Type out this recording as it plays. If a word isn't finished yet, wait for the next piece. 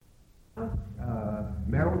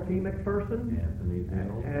Harold T. McPherson,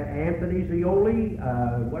 Anthony Zioli,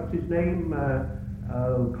 what's his name,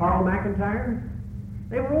 Carl McIntyre.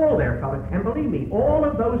 They were all there, fellas. And believe me, all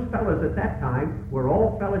of those fellas at that time were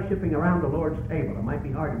all fellowshipping around the Lord's table. It might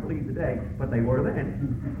be hard to believe today, but they were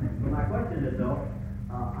then. Well, my question is, though,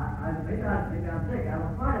 maybe I'm sick. I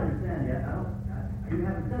don't quite understand yet. You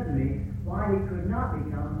haven't said to me why he could not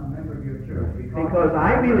become a member of your church. Because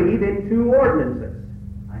I believe in two ordinances.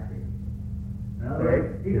 I see.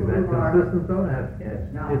 Is that consistent, though? Yes.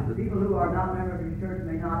 Now, people who are not members of your church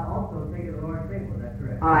may not also take the Lord's table. That's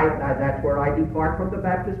correct. That's where I depart from the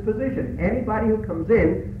Baptist position. Anybody who comes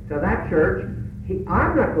in to that church,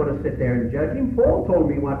 I'm not going to sit there and judge him. Paul told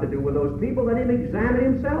me what to do with those people. Let him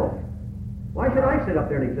examine himself. Why should I sit up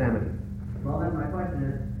there and examine him? Well, then my question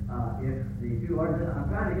is, if the two ordinances, I'm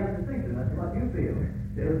trying to get a distinction. That's what you feel.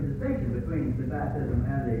 There's a distinction between the baptism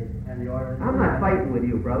and the ordinance. I'm not fighting with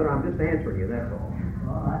you, brother. I'm just answering you. That's all.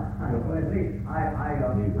 Well, I'm trying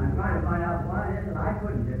to find out why it is that I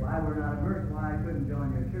couldn't, if I were not immersed, why I couldn't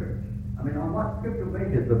join your church. I mean, on what scriptural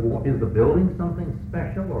basis? Is the building something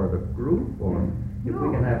special, or the group, or if we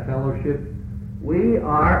can have fellowship? We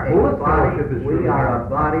are Full a body. fellowship is We really are a hard.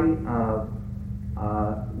 body of.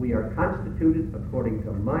 We are constituted according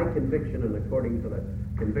to my conviction and according to the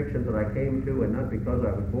convictions that I came to, and not because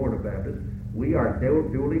I was born a Baptist. We are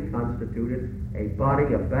duly constituted a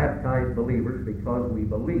body of baptized believers because we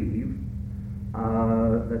believe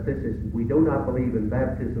that this is. We do not believe in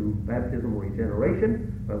baptismal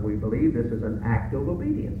regeneration, but we believe this is an act of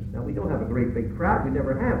obedience. Now, we don't have a great big crowd. We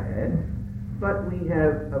never have had, but we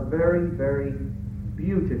have a very, very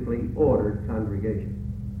beautifully ordered congregation.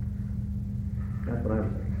 That's what I'm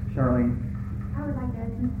saying. Charlene? I would like to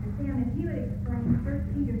ask Mr. Sam if you would explain 1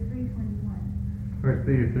 Peter 3:21. 1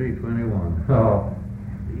 Peter 3:21. Oh,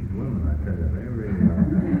 these women, I tell you, they really are.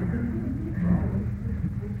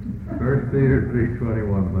 1 Peter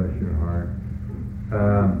 3:21, bless your heart.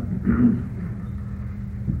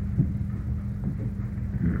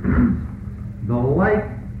 The like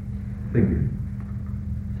figure,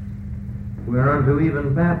 whereunto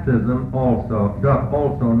even baptism also doth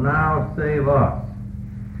also now save us,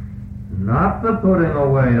 not the putting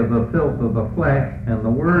away of the filth of the flesh, and the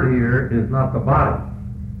word here is not the body,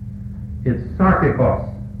 it's sarkikos,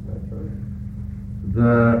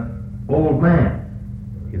 the old man,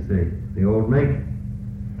 you see, the old nature.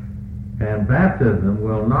 And baptism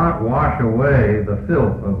will not wash away the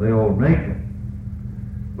filth of the old nature.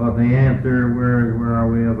 But the answer, where are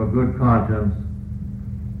we of a good conscience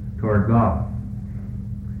toward God?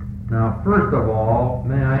 Now, first of all,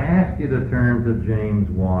 may I ask you to turn to James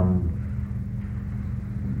 1.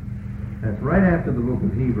 That's right after the book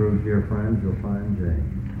of Hebrews, dear friends, you'll find James.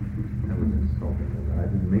 That was insulting. I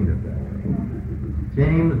didn't mean it that way.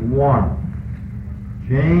 James 1.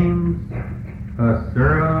 James, a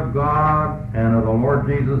servant of God and of the Lord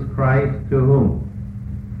Jesus Christ, to whom?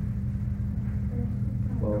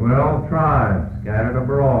 12 tribes scattered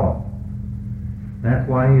abroad. That's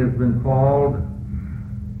why he has been called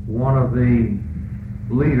one of the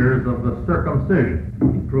leaders of the circumcision.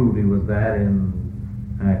 He proved he was that in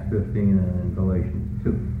Acts 15 and in Galatians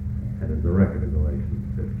 2. That is the record of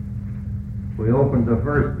Galatians 2. We open to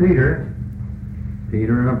 1 Peter.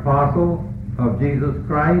 Peter, an apostle of Jesus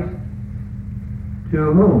Christ,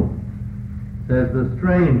 to whom? Says the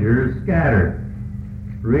strangers scattered.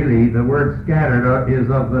 Really, the word scattered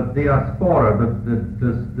is of the diaspora,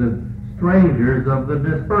 the strangers of the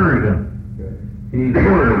dispersion. He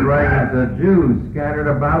was writing to Jews scattered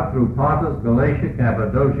about through Pontus, Galatia,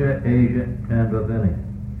 Cappadocia, Asia, and Bithynia.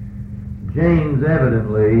 James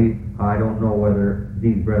evidently, I don't know whether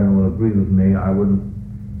these brethren will agree with me, I wouldn't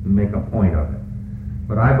make a point of it.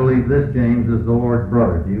 But I believe this James is the Lord's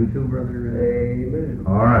brother. Do you too, Brother? Amen.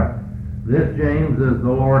 All right. This James is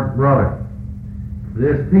the Lord's brother.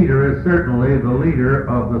 This Peter is certainly the leader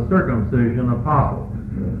of the circumcision apostles.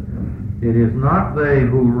 It is not they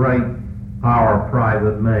who write our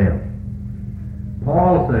private mail.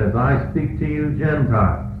 Paul says, I speak to you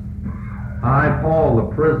Gentiles. I, Paul, the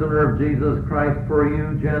prisoner of Jesus Christ for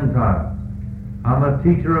you Gentiles. I'm a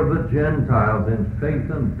teacher of the Gentiles in faith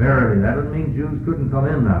and verity. That doesn't mean Jews couldn't come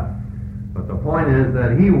in now. But the point is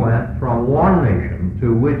that he went from one nation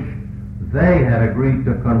to which they had agreed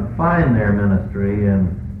to confine their ministry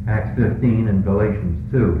in Acts 15 and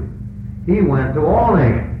Galatians 2. He went to all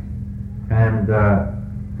nations. And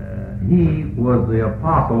he was the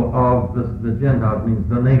apostle of the Gentiles, means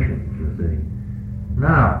the nations, you see.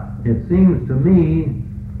 Now, it seems to me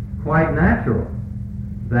quite natural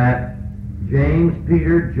that James,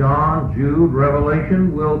 Peter, John, Jude,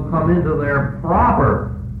 Revelation will come into their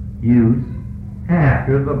proper use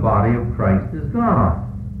after the body of Christ is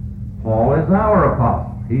gone. Paul is our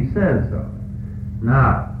apostle. He says so.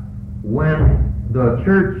 Now, when the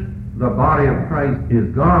church, the body of Christ,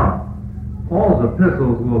 is gone, Paul's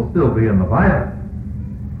epistles will still be in the Bible.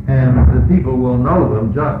 And the people will know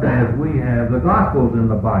them just as we have the Gospels in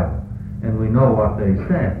the Bible. And we know what they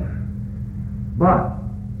say. But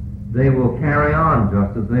they will carry on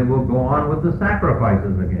just as they will go on with the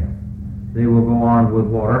sacrifices again. They will go on with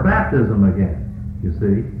water baptism again, you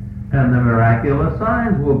see. And the miraculous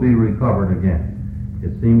signs will be recovered again.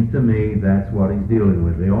 It seems to me that's what he's dealing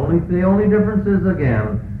with. The only difference is,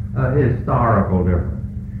 again, a historical difference.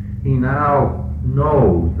 He now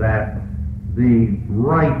knows that the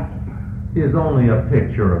rite is only a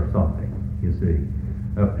picture of something, you see.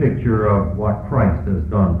 A picture of what Christ has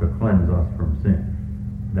done to cleanse us from sin.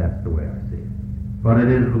 That's the way I see it. But it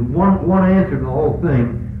is one answer to the whole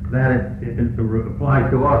thing that it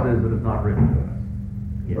applies to us is that it's not written to us.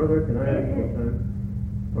 Yes. Further, can I ask you one time?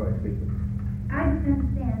 All right, speak. I just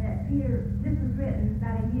understand that Peter, this was written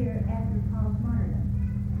about a year after Paul's martyrdom.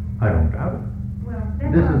 I don't doubt it. Well,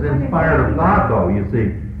 that's This what is I'm wondering. inspired of God, though, you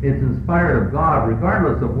see. It's inspired of God,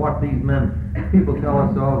 regardless of what these men, people tell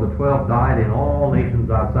us, oh, the 12 died in all nations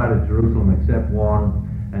outside of Jerusalem except one,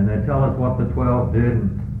 and they tell us what the 12 did,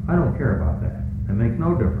 and I don't care about that. It makes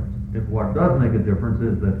no difference. What does make a difference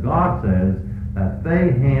is that God says that they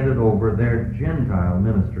handed over their Gentile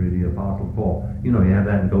ministry to the Apostle Paul. You know, you have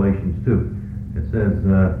that in Galatians 2. It says,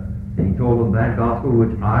 he told them that gospel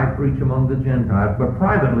which I preach among the Gentiles, but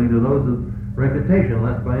privately to those of reputation,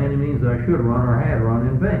 lest by any means I should run or had run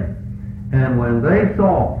in vain. And when they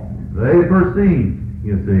saw, they perceived,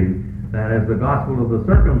 you see, that as the gospel of the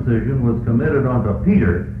circumcision was committed unto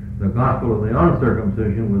Peter, the gospel of the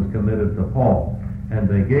uncircumcision was committed to Paul. And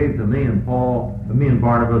they gave to me and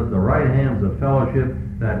Barnabas the right hands of fellowship,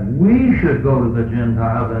 that we should go to the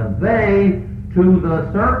Gentiles, and they to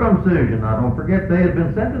the circumcision. Now don't forget, they had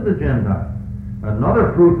been sent to the Gentiles.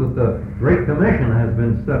 Another proof that the Great Commission has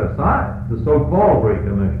been set aside, the so-called Great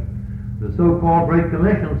Commission. The so-called Great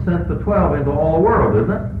Commission sent the 12 into all the world, isn't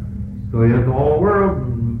it? Go into all the world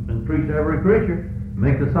and preach to every creature,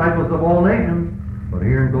 make disciples of all nations. But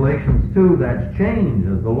here in Galatians 2, that's changed,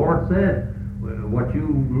 as the Lord said. What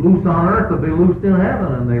you loose on earth will be loosed in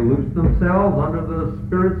heaven, and they loosed themselves under the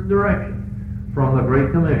Spirit's direction from the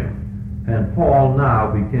Great Commission. And Paul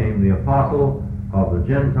now became the apostle of the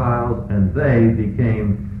Gentiles, and they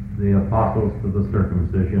became the apostles to the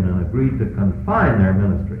circumcision and agreed to confine their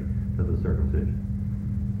ministry to the circumcision.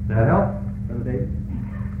 Does that help? Dave?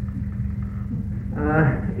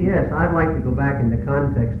 Yes, I'd like to go back in the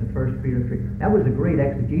context of 1 Peter 3. That was a great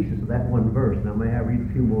exegesis of that one verse. Now, may I read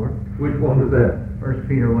a few more? Which one was that? 1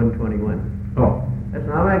 Peter 1:21. Oh.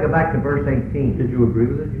 Listen, I'm going to go back to verse 18. Did you agree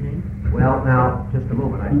with it, Eugene? Well, now, just a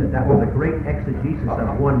moment. I said that was a great exegesis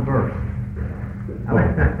of one verse.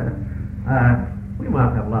 We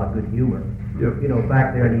must have a lot of good humor. Yep. You know,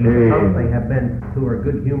 back there in the East Coast, they have men who are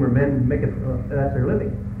good humor men, make it, that's their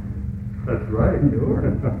living. That's right. Sure.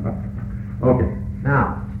 Okay.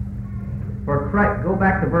 Now, for Christ, go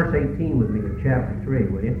back to verse 18 with me of chapter 3,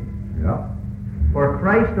 will you? Yeah. For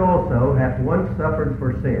Christ also hath once suffered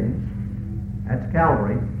for sins, that's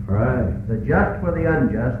Calvary, Right. the just for the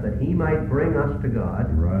unjust, that he might bring us to God,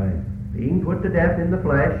 Right. being put to death in the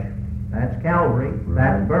flesh, that's Calvary, Right.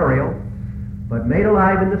 that's burial, but made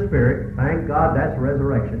alive in the Spirit, thank God, that's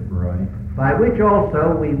resurrection, Right. by which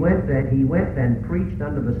also he went and preached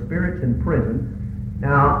unto the spirits in prison.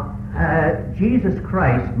 Now, Jesus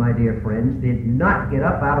Christ, my dear friends, did not get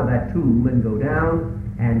up out of that tomb and go down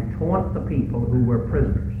and taunt the people who were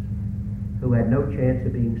prisoners, who had no chance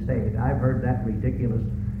of being saved. I've heard that ridiculous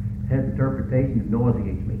interpretation. It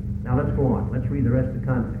nauseates me. Now let's go on. Let's read the rest of the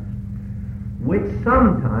context. Which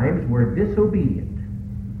sometimes were disobedient.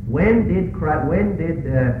 When did Christ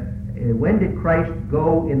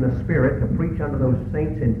go in the Spirit to preach unto those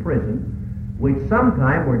saints in prison? Which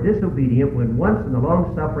sometime were disobedient, when once in the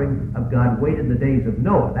long suffering of God waited the days of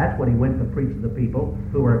Noah. That's when he went to preach to the people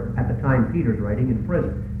who were at the time Peter's writing in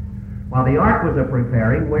prison. While the ark was a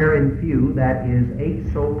preparing, wherein few, that is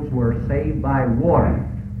 8 souls, were saved by water.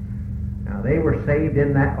 Now they were saved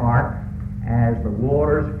in that ark. As the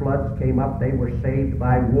floods came up, they were saved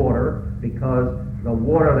by water, because the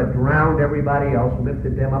water that drowned everybody else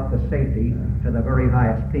lifted them up to safety to the very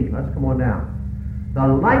highest peak. Let's come on down. The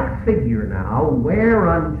like figure now,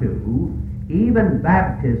 whereunto even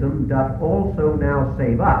baptism doth also now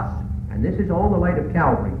save us. And this is all the light of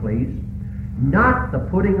Calvary, please. Not the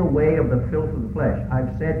putting away of the filth of the flesh.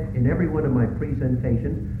 I've said in every one of my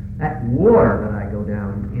presentations, that water that I go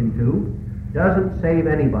down into doesn't save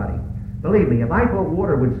anybody. Believe me, if I thought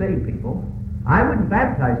water would save people, I wouldn't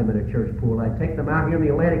baptize them in a church pool. I'd take them out here in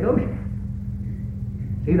the Atlantic Ocean.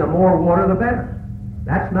 See, the more water, the better.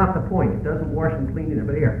 That's not the point. It doesn't wash and clean you,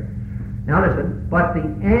 but here. Now listen, but the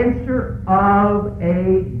answer of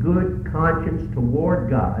a good conscience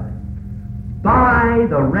toward God by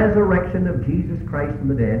the resurrection of Jesus Christ from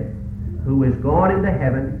the dead, who is gone into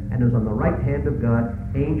heaven and is on the right hand of God,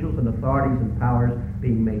 angels and authorities and powers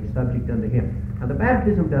being made subject unto him. Now the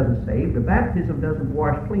baptism doesn't save, the baptism doesn't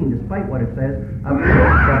wash clean, despite what it says, of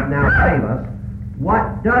course, but now save us.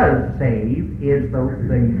 What does save is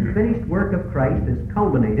the finished work of Christ is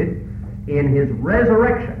culminated in his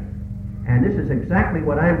resurrection. And this is exactly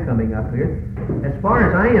what I'm coming up with. As far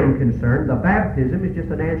as I am concerned, the baptism is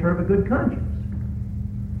just an answer of a good conscience.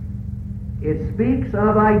 It speaks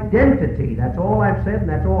of identity. That's all I've said, and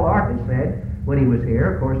that's all Art has said when he was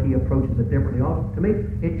here. Of course, he approaches it differently also to me.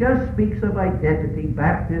 It just speaks of identity,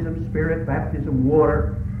 baptism, spirit, baptism,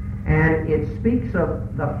 water. And it speaks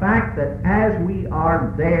of the fact that as we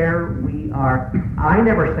are there, we are... I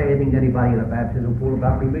never say anything to anybody in a baptism pool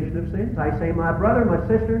about remission of sins. I say, my brother, my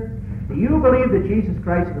sister, do you believe that Jesus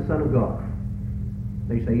Christ is the Son of God?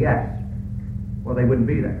 They say, yes. Well, they wouldn't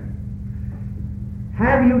be there.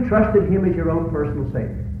 Have you trusted him as your own personal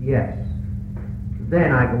Savior? Yes.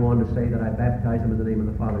 Then I go on to say that I baptize them in the name of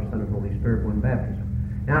the Father, Son, and Holy Spirit, one baptism.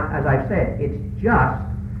 Now, as I've said, it's just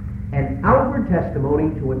an outward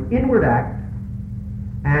testimony to an inward act,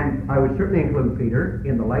 and I would certainly include Peter,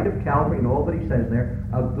 in the light of Calvary and all that he says there,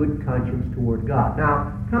 a good conscience toward God.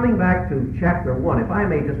 Now, coming back to chapter 1, if I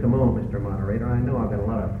may just a moment, Mr. Moderator, I know I've got a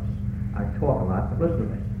lot of... I talk a lot, but listen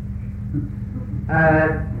to this.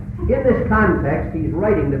 In this context, he's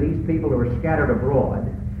writing to these people who are scattered abroad.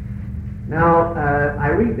 Now, I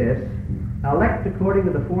read this, elect according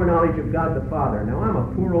to the foreknowledge of God the Father. Now, I'm a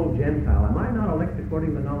poor old Gentile. Am I not elect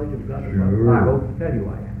according to the knowledge of God the Father? I will tell you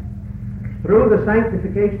I am. Through the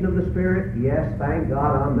sanctification of the Spirit, yes, thank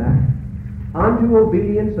God on that. Unto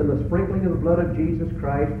obedience and the sprinkling of the blood of Jesus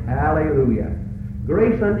Christ, hallelujah.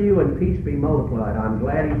 Grace unto you and peace be multiplied. I'm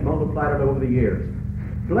glad he's multiplied it over the years.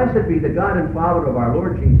 Blessed be the God and Father of our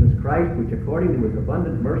Lord Jesus Christ, which according to his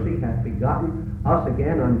abundant mercy hath begotten us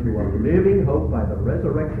again unto a living hope by the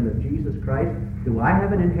resurrection of Jesus Christ. Do I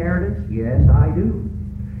have an inheritance? Yes, I do.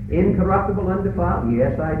 Incorruptible, undefiled?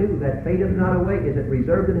 Yes, I do. That fadeth not away. Is it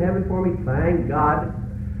reserved in heaven for me? Thank God.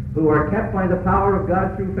 Who are kept by the power of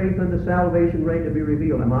God through faith unto salvation ready to be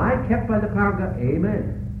revealed. Am I kept by the power of God?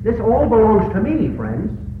 Amen. This all belongs to me,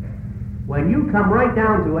 friends. When you come right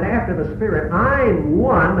down to it, after the Spirit, I'm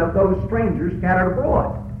one of those strangers scattered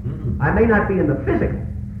abroad. I may not be in the physical,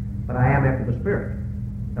 but I am after the Spirit.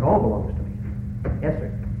 It all belongs to me. Yes,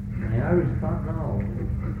 sir. May I respond now?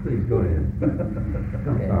 Please go ahead.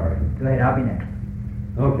 I'm sorry. Go ahead, I'll be next.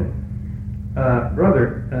 Okay.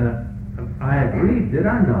 Brother, I agreed, did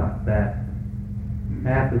I not, that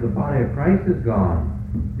after the body of Christ is gone,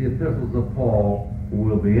 the epistles of Paul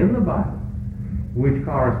will be in the Bible, which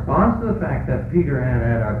corresponds to the fact that Peter had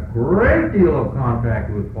a great deal of contact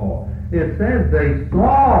with Paul. It says they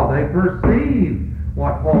saw, they perceived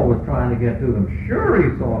what Paul was trying to get to them. Sure, he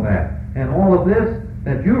saw that. And all of this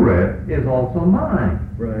that you read is also mine.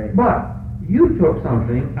 Right. But you took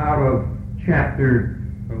something out of chapter,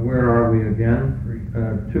 where are we again?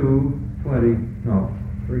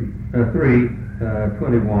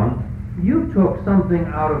 3:21. You took something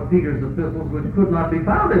out of Peter's epistles which could not be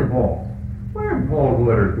found in Paul's. Where in Paul's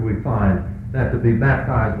letters do we find that to be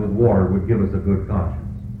baptized with water would give us a good conscience?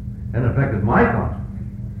 And in fact, it's my conscience.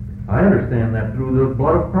 I understand that through the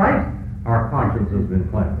blood of Christ, our conscience has been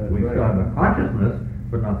cleansed. We've got a consciousness,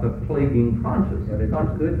 but not the plaguing conscience. But it's a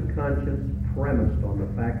good conscience premised on the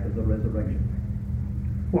fact of the resurrection.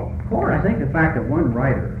 Well, of course. I think the fact that one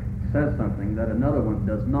writer says something that another one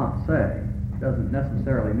does not say doesn't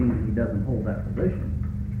necessarily mean that he doesn't hold that position.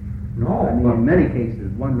 No, I mean, but in many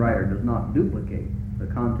cases, one writer does not duplicate the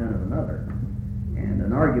content of another. And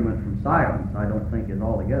an argument from silence, I don't think, is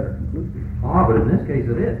altogether conclusive. but in this case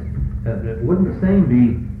it is. Wouldn't the same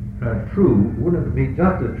be true? Wouldn't it be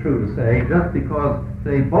just as true to say, just because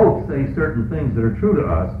they both say certain things that are true to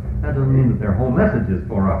us, that doesn't mean that they're whole messages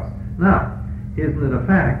for us. Now, isn't it a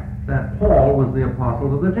fact that Paul was the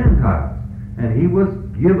apostle of the Gentiles? And he was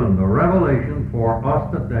given the revelation for us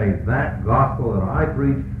today, that gospel that I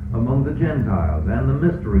preach among the Gentiles, and the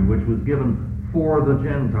mystery which was given for the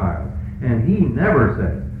Gentiles. And he never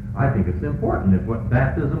said, I think it's important if what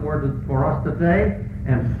baptism were for us today,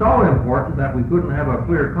 and so important that we couldn't have a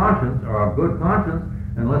clear conscience or a good conscience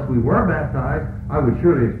unless we were baptized, I would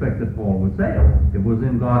surely expect that Paul would say it. It was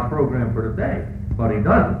in God's program for today. But he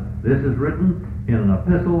doesn't. This is written in an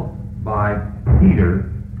epistle by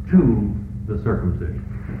Peter to the circumcision.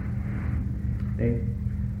 Dave,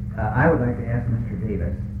 I would like to ask Mr.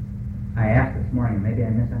 Davis, I asked this morning, maybe I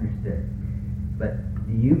misunderstood, but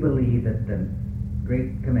do you believe that the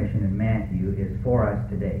Great Commission in Matthew is for us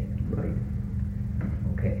today? Right.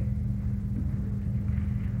 Okay.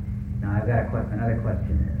 Now I've got another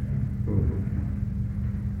question.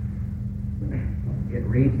 It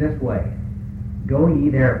reads this way: Go ye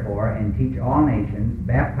therefore and teach all nations,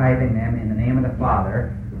 baptizing them in the name of the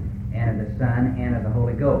Father, and of the Son, and of the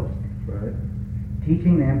Holy Ghost, Right.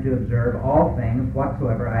 teaching them to observe all things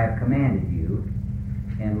whatsoever I have commanded you.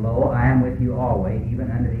 And lo, I am with you always,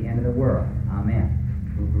 even unto the end of the world. Amen.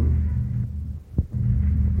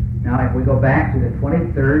 Now, if we go back to the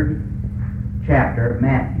 23rd chapter of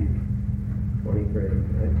Matthew, 23,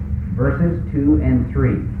 right? verses 2 and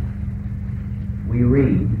 3, we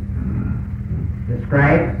read, the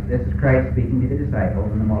scribes, this is Christ speaking to the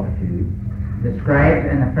disciples and the multitude, the scribes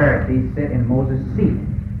and the Pharisees sit in Moses' seat.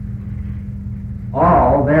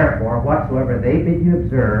 All, therefore, whatsoever they bid you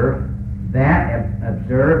observe, that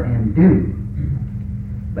observe and do.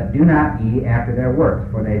 But do not ye after their works,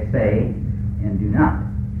 for they say, and do not.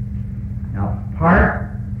 Now, part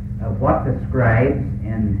of what the scribes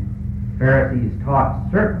and Pharisees taught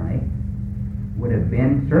certainly would have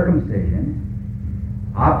been circumcision,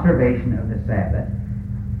 observation of the Sabbath,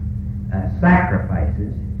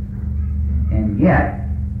 sacrifices, and yet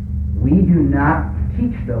we do not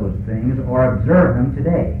teach those things or observe them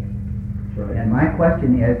today. Right. And my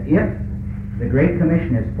question is, if the Great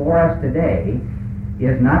Commission is for us today,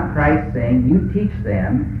 is not Christ saying, you teach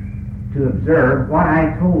them to observe what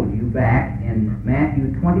I told you back in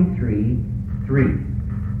Matthew 23:3?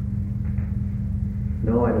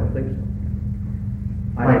 No, I don't think so.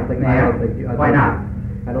 Why not?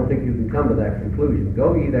 I don't think you can come to that conclusion.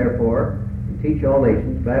 Go ye therefore and teach all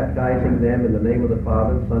nations, baptizing them in the name of the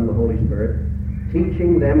Father, the Son, and the Holy Spirit,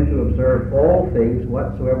 teaching them to observe all things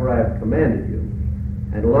whatsoever I have commanded you.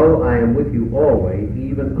 And lo, I am with you always,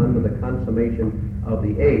 even unto the consummation of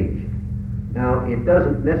the age. Now, it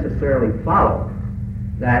doesn't necessarily follow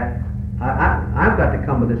that I've got to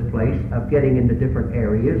come to this place of getting into different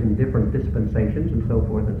areas and different dispensations and so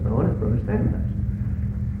forth and so on, as Brother Stanton does.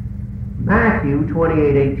 Matthew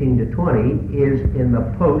 28:18-20 is in the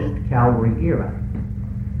post-Calvary era.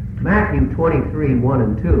 Matthew 23:1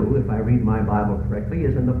 and 2, if I read my Bible correctly,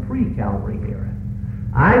 is in the pre-Calvary era.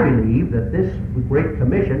 I believe that this Great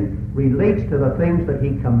Commission relates to the things that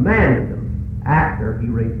he commanded them after he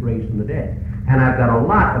raised from the dead. And I've got a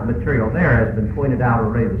lot of material there, as has been pointed out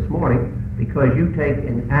already this morning, because you take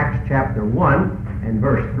in Acts chapter 1 and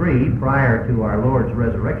verse 3, prior to our Lord's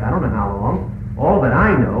resurrection, I don't know how long, all that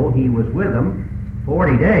I know, he was with them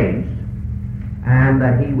 40 days, and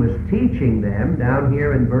that he was teaching them, down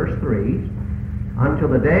here in verse 3, until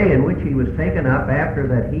the day in which he was taken up, after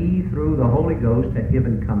that he, through the Holy Ghost, had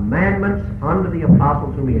given commandments unto the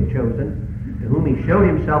apostles whom he had chosen, to whom he showed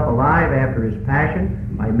himself alive after his passion,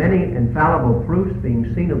 by many infallible proofs, being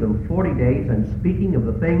seen of them 40 days, and speaking of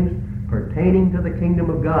the things pertaining to the kingdom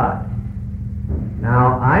of God.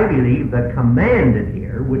 Now, I believe that commanded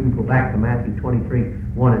here wouldn't go back to Matthew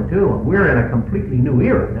 23:1 and 2. We're in a completely new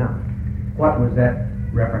era now. What was that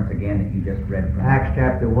reference again that you just read from? Acts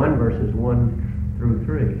chapter 1, verses 1 through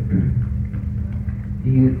 3.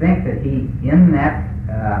 Do you think that he, in that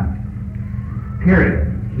period,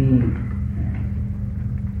 he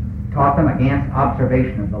taught them against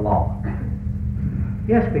observation of the law?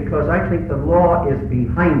 Yes, because I think the law is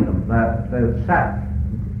behind them.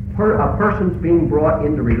 A person's being brought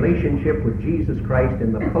into relationship with Jesus Christ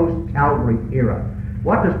in the post-Calvary era.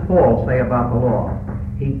 What does Paul say about the law?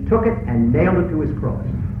 He took it and nailed it to his cross.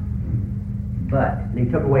 And he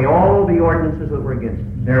took away all the ordinances that were against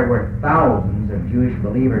it. There were thousands of Jewish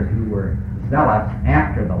believers who were zealous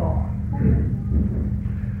after the law.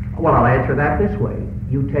 Well, I'll answer that this way.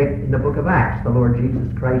 You take in the book of Acts, the Lord Jesus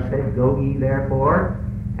Christ said, Go ye therefore,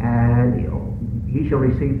 and ye shall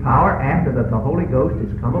receive power after that the Holy Ghost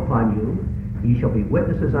is come upon you. Ye shall be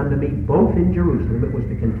witnesses unto me, both in Jerusalem, it was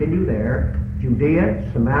to continue there, Judea,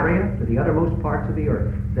 Samaria, to the uttermost parts of the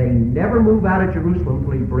earth. They never move out of Jerusalem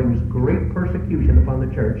till he brings great persecution upon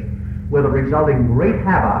the church, with a resulting great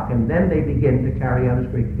havoc, and then they begin to carry out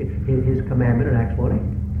his commandment in Acts 1:8.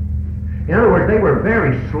 In other words, they were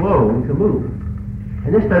very slow to move.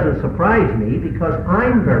 And this doesn't surprise me, because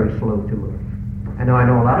I'm very slow to move. And I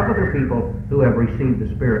know a lot of other people who have received the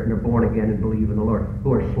Spirit and are born again and believe in the Lord,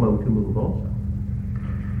 who are slow to move also.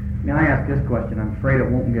 May I ask this question? I'm afraid it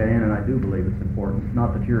won't get in, and I do believe it's important.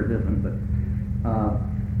 Not that yours isn't, but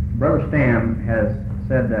Brother Stam has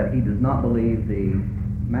said that he does not believe the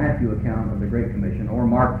Matthew account of the Great Commission, or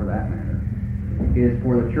Mark for that matter, is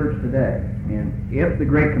for the church today. And if the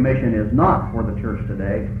Great Commission is not for the church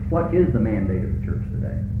today, what is the mandate of the church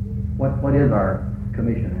today? What is our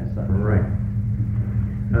commission as such? Right.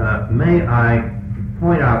 May I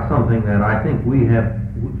point out something that I think we have,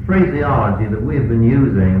 phraseology that we have been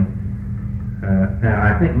using, and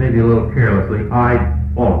I think maybe a little carelessly,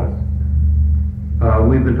 all of us.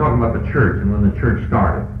 We've been talking about the church and when the church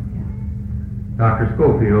started. Dr.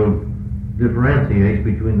 Schofield differentiates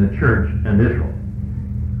between the church and Israel.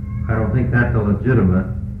 I don't think that's a legitimate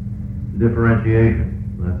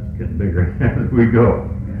differentiation. Let's get bigger as we go.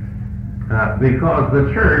 Because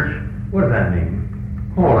the church, what does that mean?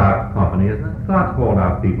 Called out company, isn't it? God's called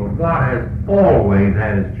out people. God has always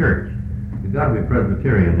had his church. You've got to be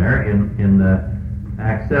Presbyterian there. In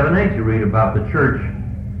Acts 7:8 you read about the church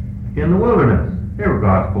in the wilderness. There were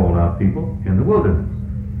God's called out people in the wilderness.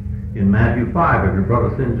 In Matthew 5, if your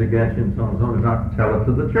brother sins against you and so on and so on, do not tell it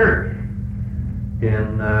to the church.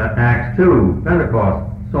 In Acts 2, Pentecost,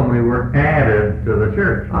 so many were added to the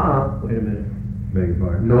church. Wait a minute. Beg your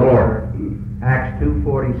pardon. No, The Lord. Acts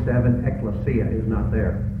 2:47, ecclesia is not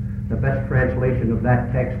there. The best translation of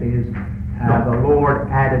that text is, the Lord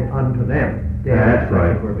added unto them. That's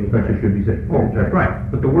right. Such as should be said. Oh, that's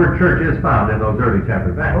right. But the word church is found in those early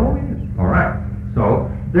chapters back. Oh, yes. All right.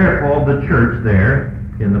 So they're called the church there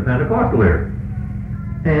in the Pentecostal era.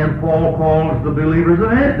 And Paul calls the believers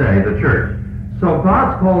of his day the church. So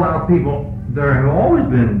God's called out people. There have always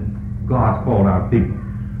been God's called out people.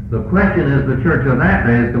 The question is the church of that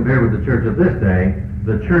day as compared with the church of this day,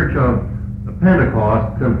 the church of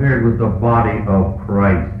Pentecost compared with the body of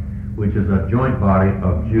Christ, which is a joint body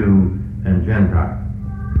of Jew and Gentile.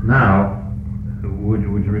 Now, would you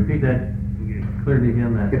repeat that clearly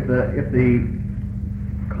again? If the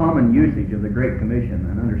common usage of the Great Commission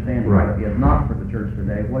and understanding Right. of it is not for the church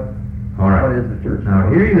today, what is the church? Now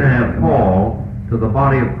here you have Paul to the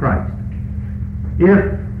body of Christ.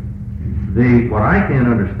 What I can't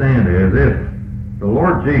understand is if the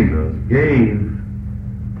Lord Jesus gave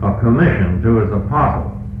a commission to his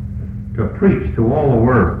apostles to preach to all the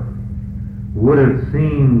world, would it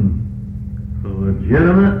seem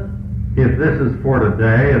legitimate if this is for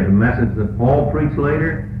today, and the message that Paul preached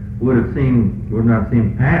later? Would not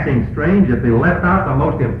seem passing strange if they left out the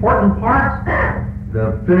most important parts?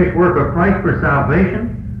 The finished work of Christ for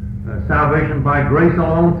salvation? Salvation by grace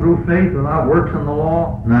alone, through faith, without works in the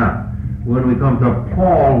law? Now, when we come to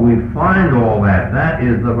Paul, we find all that. That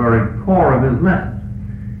is the very core of his message.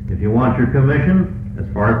 If you want your commission, as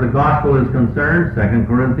far as the gospel is concerned, 2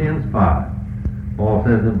 Corinthians 5. Paul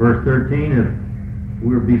says in verse 13, if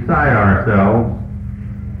we're beside ourselves,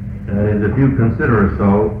 that is, if you consider us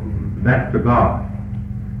so, that's to God.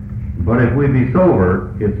 But if we be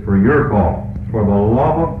sober, it's for your cause. For the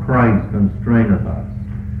love of Christ constraineth us,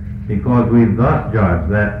 because we thus judge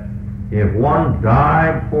that if one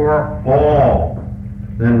died for all,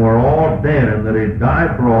 then we're all dead, and that he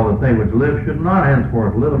died for all, that they which live should not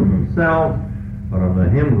henceforth live of themselves, but of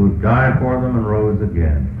him who died for them and rose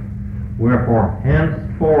again. Wherefore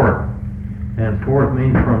henceforth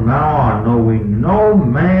means from now on, know we no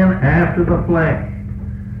man after the flesh.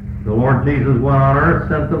 The Lord Jesus, when on earth,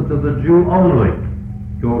 sent them to the Jew only.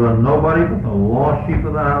 Go to nobody but the lost sheep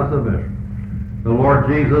of the house of Israel. The Lord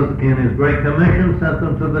Jesus, in his great commission, sent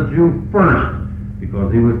them to the Jew first,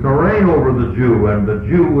 because he was to reign over the Jew, and the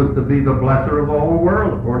Jew was to be the blesser of the whole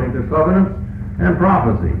world, according to covenants and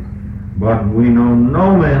prophecies. But we know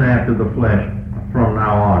no man after the flesh from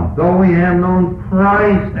now on, though we have known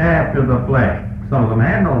Christ after the flesh. Some of them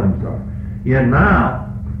had known him so. Yet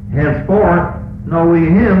now, henceforth, know we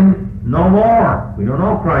him no more. We don't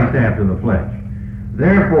know Christ after the flesh.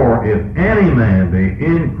 Therefore, if any man be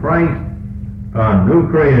in Christ, a new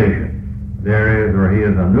creation, he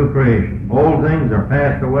is a new creation. Old things are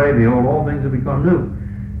passed away, behold, all things have become new.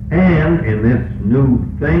 And in this new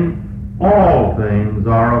thing, all things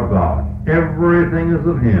are of God. Everything is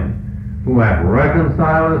of him, who hath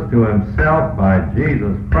reconciled us to himself by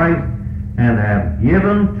Jesus Christ, and hath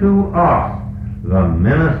given to us the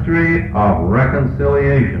ministry of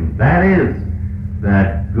reconciliation. That is,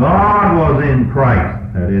 that God was in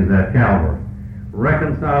Christ, that is, at Calvary,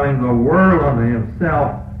 reconciling the world unto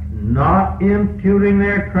himself, not imputing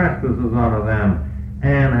their trespasses unto them,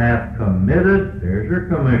 and hath committed, there's your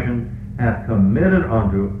commission, hath committed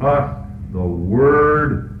unto us the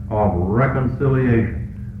word of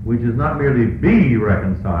reconciliation, which is not merely be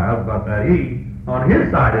reconciled, but that he, on his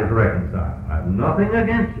side, is reconciled. I have nothing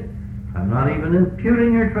against you. I'm not even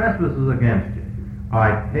imputing your trespasses against you.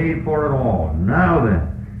 I paid for it all. Now then,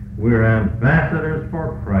 we're ambassadors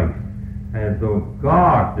for Christ, as though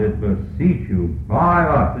God did beseech you by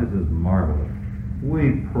us. This is marvelous.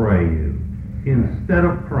 We pray you, instead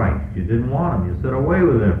of Christ, you didn't want him, you said away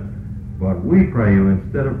with him, but we pray you,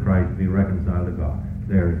 instead of Christ, be reconciled to God.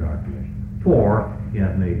 There is our commission. For he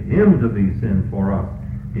hath made him to be sin for us,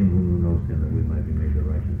 him who knew no sin, that we might be made the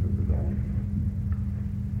righteousness of God.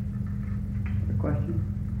 A question?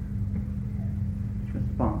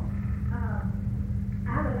 Mr. Pond.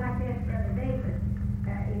 I would like to ask Brother David,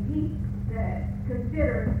 if he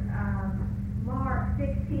considers Mark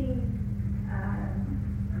 16,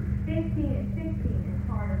 15 and 16 as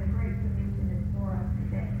part of the Great Commission that's for us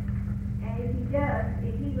today. And if he does,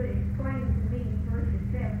 if he would explain to me verses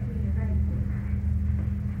 17 and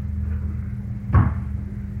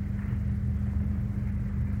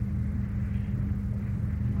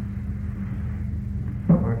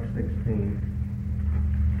 18. Mark 16,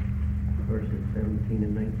 verses 17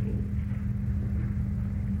 and 19.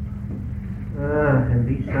 And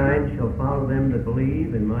these signs shall follow them that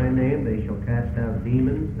believe. In my name they shall cast out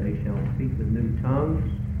demons. They shall speak with new tongues.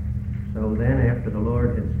 So then, after the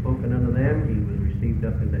Lord had spoken unto them, he was received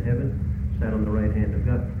up into heaven, sat on the right hand of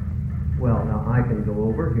God. Well, now I can go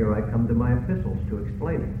over. Here I come to my epistles to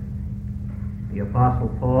explain it. The Apostle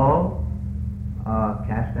Paul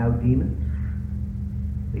cast out demons.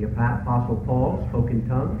 The Apostle Paul spoke in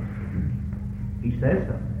tongues. He says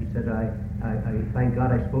so. He said, I thank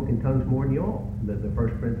God I spoke in tongues more than you all, the 1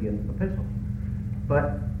 Corinthians epistle.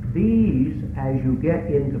 But these, as you get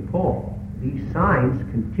into Paul, these signs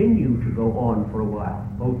continue to go on for a while,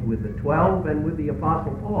 both with the 12 and with the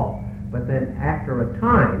Apostle Paul. But then after a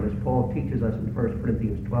time, as Paul teaches us in 1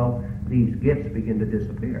 Corinthians 12, these gifts begin to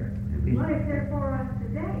disappear. What if they're for us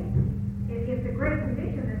today? If the Great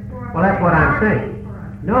Commission is for us, Well, that's what I'm today, saying. for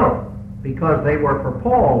us. No, because they were for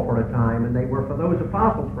Paul for a time, and they were for those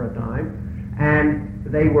apostles for a time, and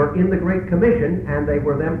they were in the Great Commission, and they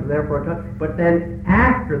were there for a time. But then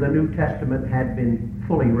after the New Testament had been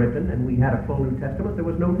fully written, and we had a full New Testament, there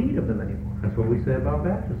was no need of them anymore. That's what we say about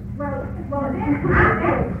baptism. Well, then,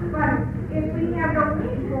 but if we have no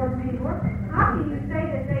need for them anymore, how can you say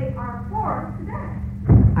that they are for us today?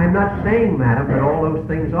 I'm not saying, madam, that all those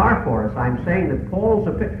things are for us. I'm saying that Paul's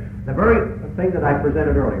the very thing that I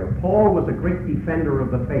presented earlier. Paul was a great defender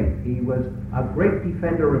of the faith. He was a great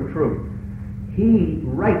defender of truth. He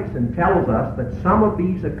writes and tells us that some of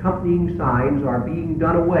these accompanying signs are being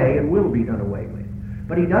done away and will be done away with.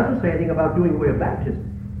 But he doesn't say anything about doing away with baptism.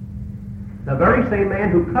 The very same man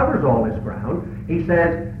who covers all this ground, he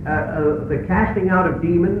says, the casting out of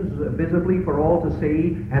demons visibly for all to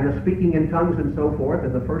see, and the speaking in tongues and so forth,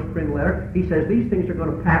 in the first Corinthian letter, he says these things are going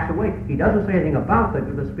to pass away. He doesn't say anything about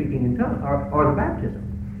the speaking in tongues or the baptism.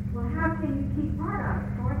 Well, how can you keep part of it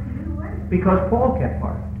for us to do away with it? Because Paul kept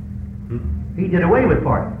part of it. He did away with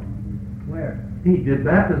part of it. Where? He did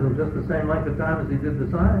baptism just the same length of time as he did the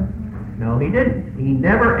sign. No, he didn't. He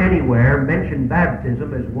never anywhere mentioned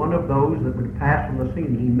baptism as one of those that would pass from the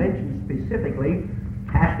scene. He mentioned specifically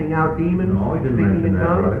casting out demons, No, he didn't speaking in mention that,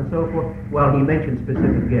 tongues, brother. and so forth. Well, he mentioned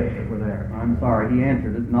specific gifts that were there. I'm sorry, he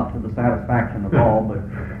answered it, not to the satisfaction of all, but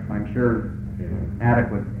I'm sure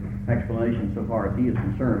adequate explanation so far as he is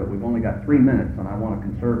concerned, but we've only got 3 minutes, and I want to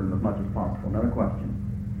conserve them as much as possible. Another question?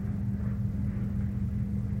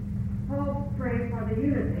 Paul prayed for the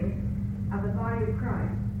unity of the body of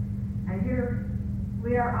Christ. And here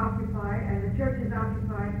we are occupied, and the church is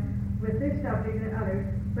occupied with this subject and others,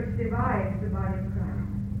 which divides the body of Christ.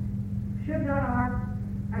 Should not our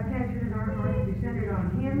attention and our hearts be centered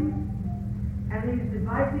on Him, and these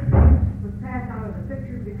divisive things would pass out of the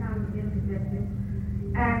picture and become insignificant?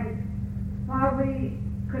 And while we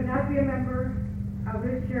could not be a member of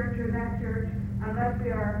this church or that church unless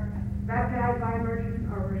we are baptized by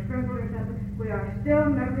immersion or we're sprinkled or something, we are still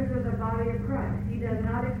members of the body of Christ. He does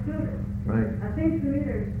not exclude us. Right. It seems to me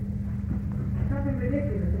there's something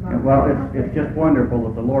ridiculous about it. Well, it's just wonderful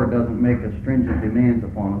that the Lord doesn't make as stringent demands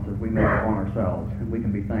upon us as we make upon ourselves, and we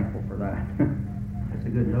can be thankful for that. That's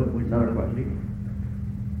a good note. Another question.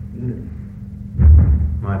 Unity.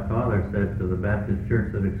 My father said to the Baptist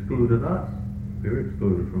church that excluded us, we were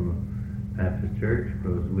excluded from the Baptist church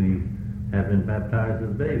because we have been baptized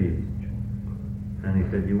as babies. And he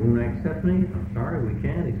said, you won't accept me? I'm sorry, we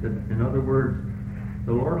can't. He said, in other words,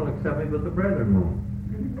 the Lord will accept me, but the brethren won't.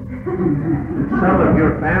 Some of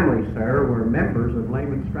your family, sir, were members of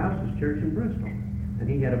Lehman Strauss's church in Bristol. And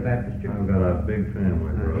he had a Baptist church. I've got a big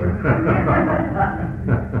family, brother.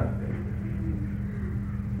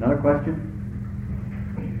 Another question?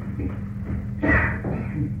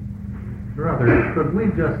 Brother, could we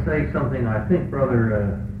just say something? I think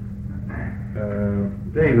Brother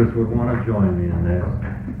Davis would want to join me in this.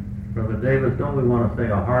 Brother Davis, don't we want to say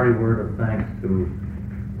a hearty word of thanks to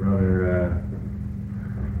Brother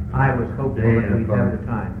I was hopeful Dave that we'd have the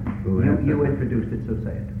time. who has You been- introduced it, so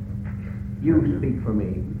say it. You speak for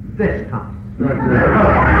me this time. Oh, I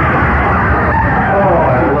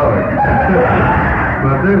love it.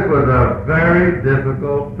 But this was a very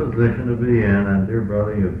difficult position to be in, and dear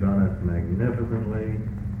brother, you've done it magnificently.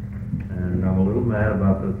 And I'm a little mad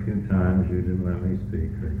about the few times you didn't let me speak.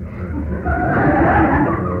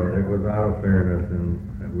 It was out of fairness, and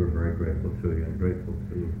we're very grateful to you, and grateful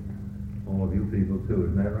to all of you people too.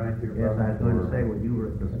 Isn't that right, dear Yes, brother? I was going to say, when you were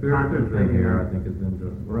The spirit that's been contemplating here, I on think, has been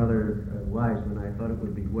just Brother Wiseman, I thought it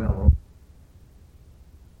would be well